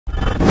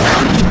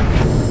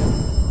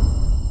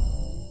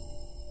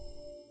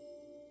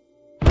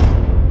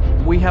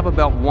we have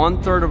about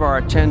 1/3 of our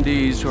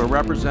attendees who are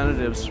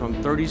representatives from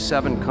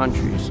 37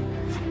 countries,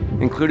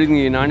 including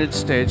the United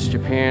States,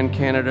 Japan,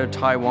 Canada,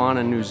 Taiwan,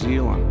 and New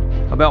Zealand.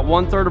 About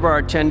 1/3 of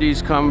our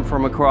attendees come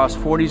from across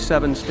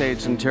 47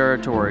 states and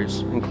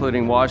territories,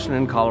 including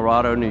Washington,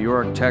 Colorado, New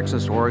York,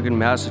 Texas, Oregon,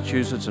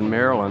 Massachusetts, and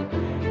Maryland.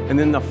 And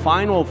then the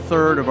final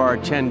third of our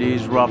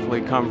attendees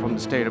roughly come from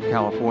the state of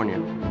California.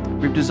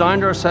 We've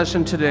designed our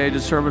session today to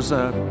serve as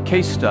a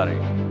case study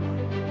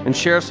and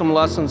share some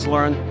lessons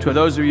learned to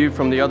those of you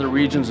from the other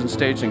regions and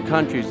states and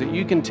countries that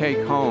you can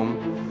take home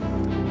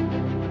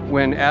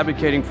when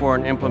advocating for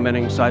and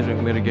implementing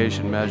seismic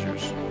mitigation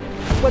measures.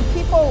 When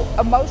people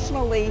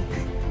emotionally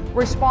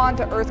respond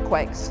to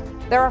earthquakes,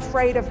 they're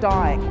afraid of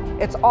dying.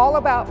 It's all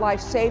about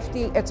life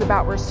safety. It's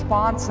about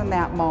response in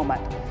that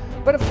moment.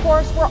 But of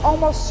course, we're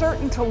almost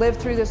certain to live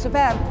through this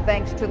event,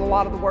 thanks to a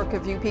lot of the work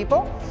of you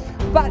people.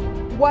 But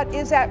what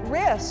is at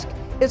risk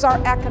is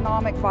our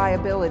economic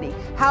viability.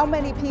 How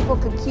many people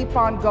can keep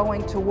on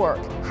going to work?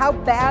 How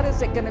bad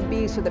is it going to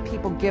be so that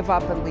people give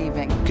up and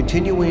leaving?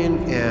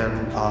 Continuing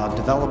and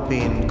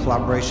developing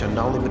collaboration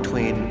not only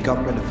between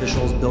government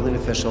officials, building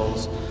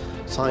officials,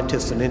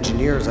 scientists and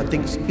engineers, I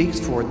think speaks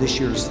for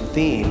this year's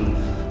theme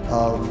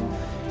of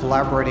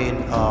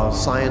collaborating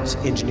science,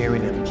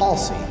 engineering, and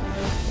policy.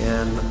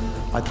 And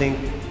I think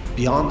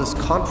beyond this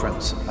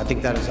conference, I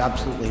think that is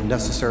absolutely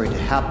necessary to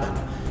happen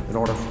in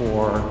order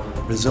for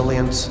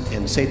resilience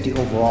and safety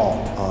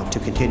overall to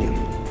continue.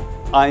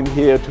 I'm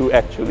here to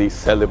actually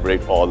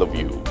celebrate all of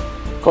you,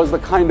 because the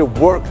kind of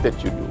work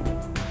that you do,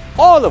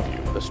 all of you,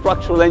 the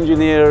structural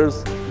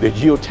engineers, the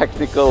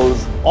geotechnicals,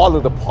 all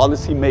of the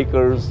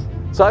policymakers,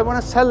 so I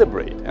want to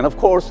celebrate. And of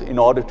course, in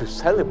order to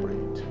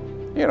celebrate,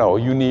 you know,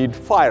 you need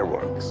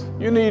fireworks,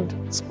 you need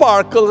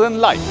sparkles and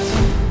lights.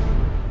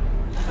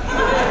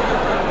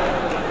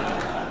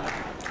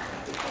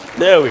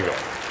 There we go.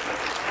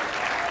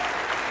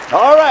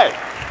 All right.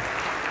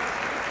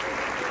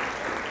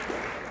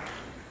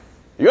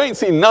 You ain't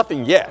seen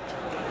nothing yet.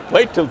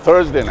 Wait till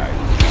Thursday night.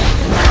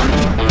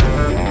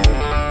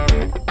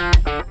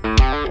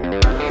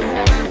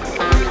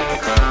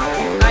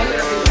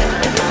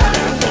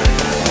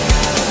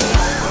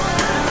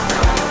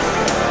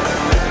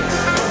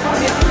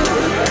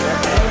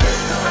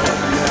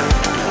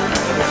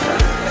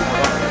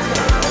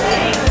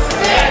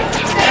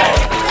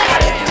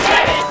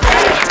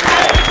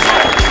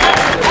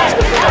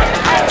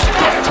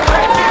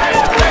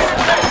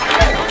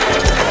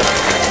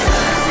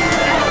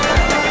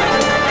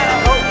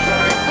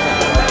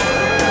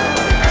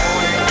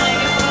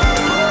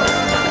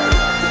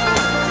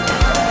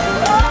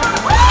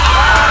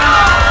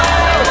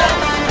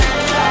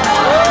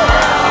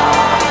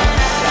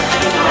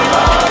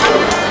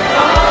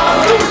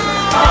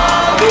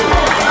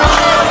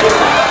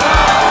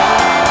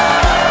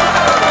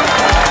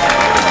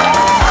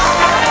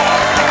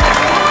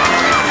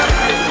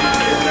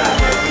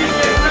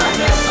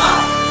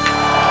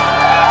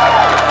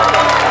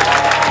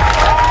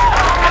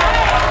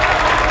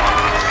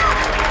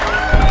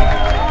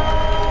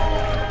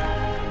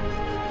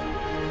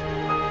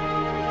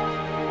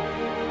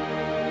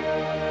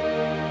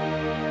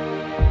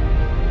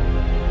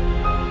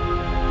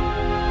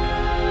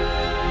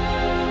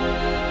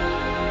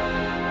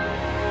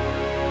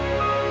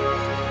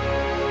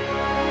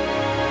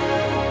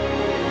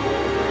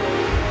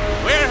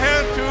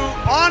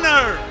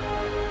 honor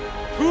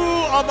two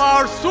of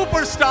our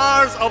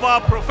superstars of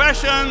our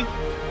profession,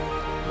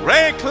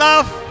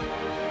 Clough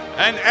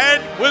and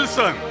Ed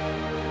Wilson.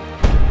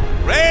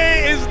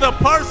 Ray is the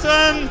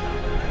person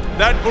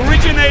that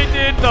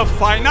originated the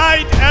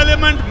finite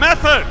element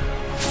method,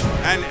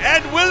 and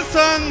Ed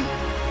Wilson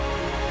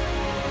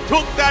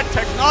took that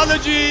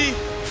technology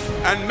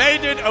and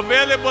made it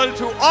available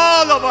to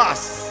all of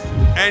us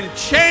and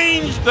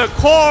changed the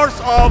course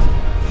of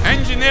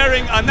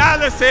engineering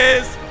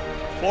analysis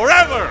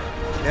forever.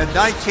 In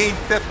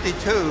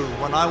 1952,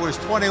 when I was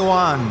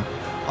 21,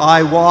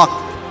 I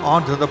walked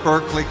onto the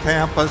Berkeley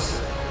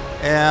campus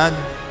and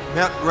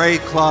met Ray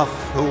Clough,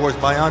 who was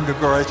my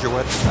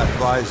undergraduate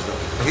advisor.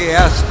 He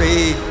asked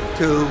me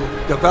to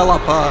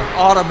develop an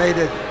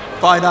automated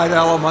finite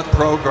element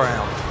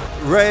program.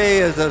 Ray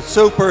is a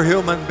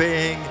superhuman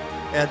being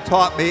and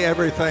taught me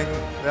everything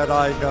that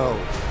I know.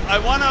 I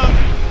want to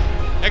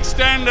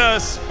extend a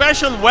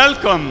special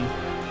welcome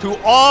to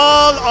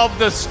all of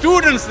the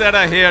students that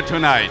are here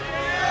tonight.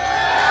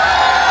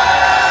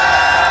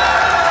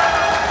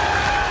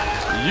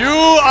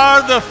 You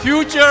are the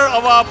future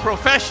of our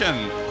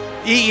profession.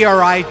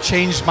 EERI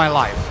changed my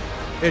life.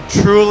 It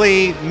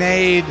truly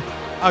made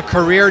a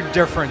career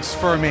difference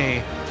for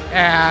me,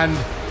 and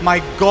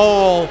my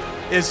goal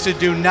is to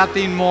do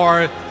nothing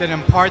more than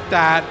impart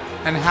that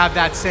and have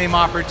that same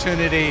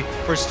opportunity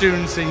for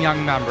students and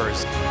young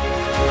members.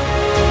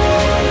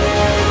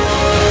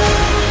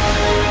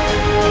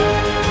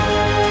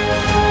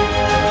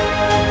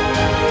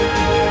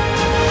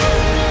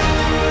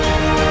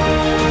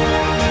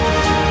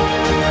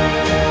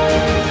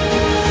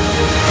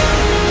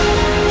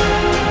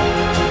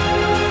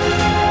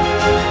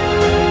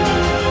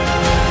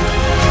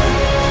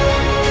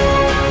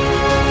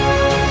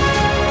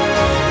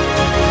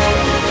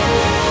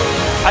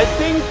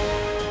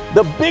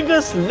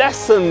 biggest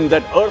lesson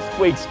that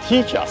earthquakes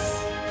teach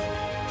us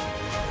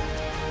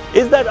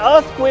is that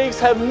earthquakes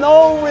have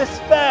no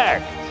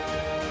respect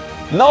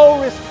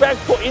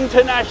for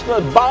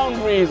international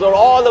boundaries or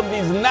all of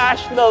these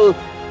national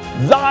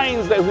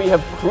lines that we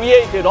have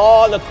created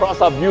all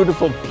across our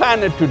beautiful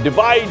planet to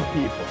divide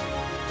people.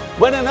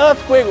 When an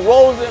earthquake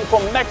rolls in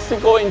from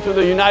Mexico into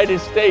the United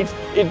States,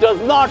 it does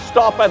not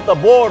stop at the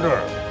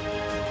border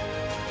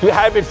to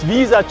have its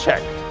visa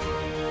checked.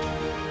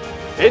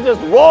 It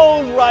just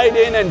rolls right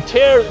in and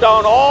tears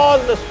down all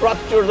the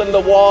structures and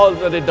the walls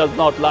that it does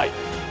not like.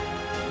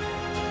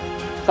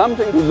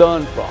 Something to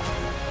learn from.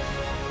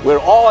 We're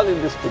all in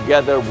this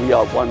together. We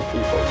are one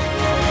people.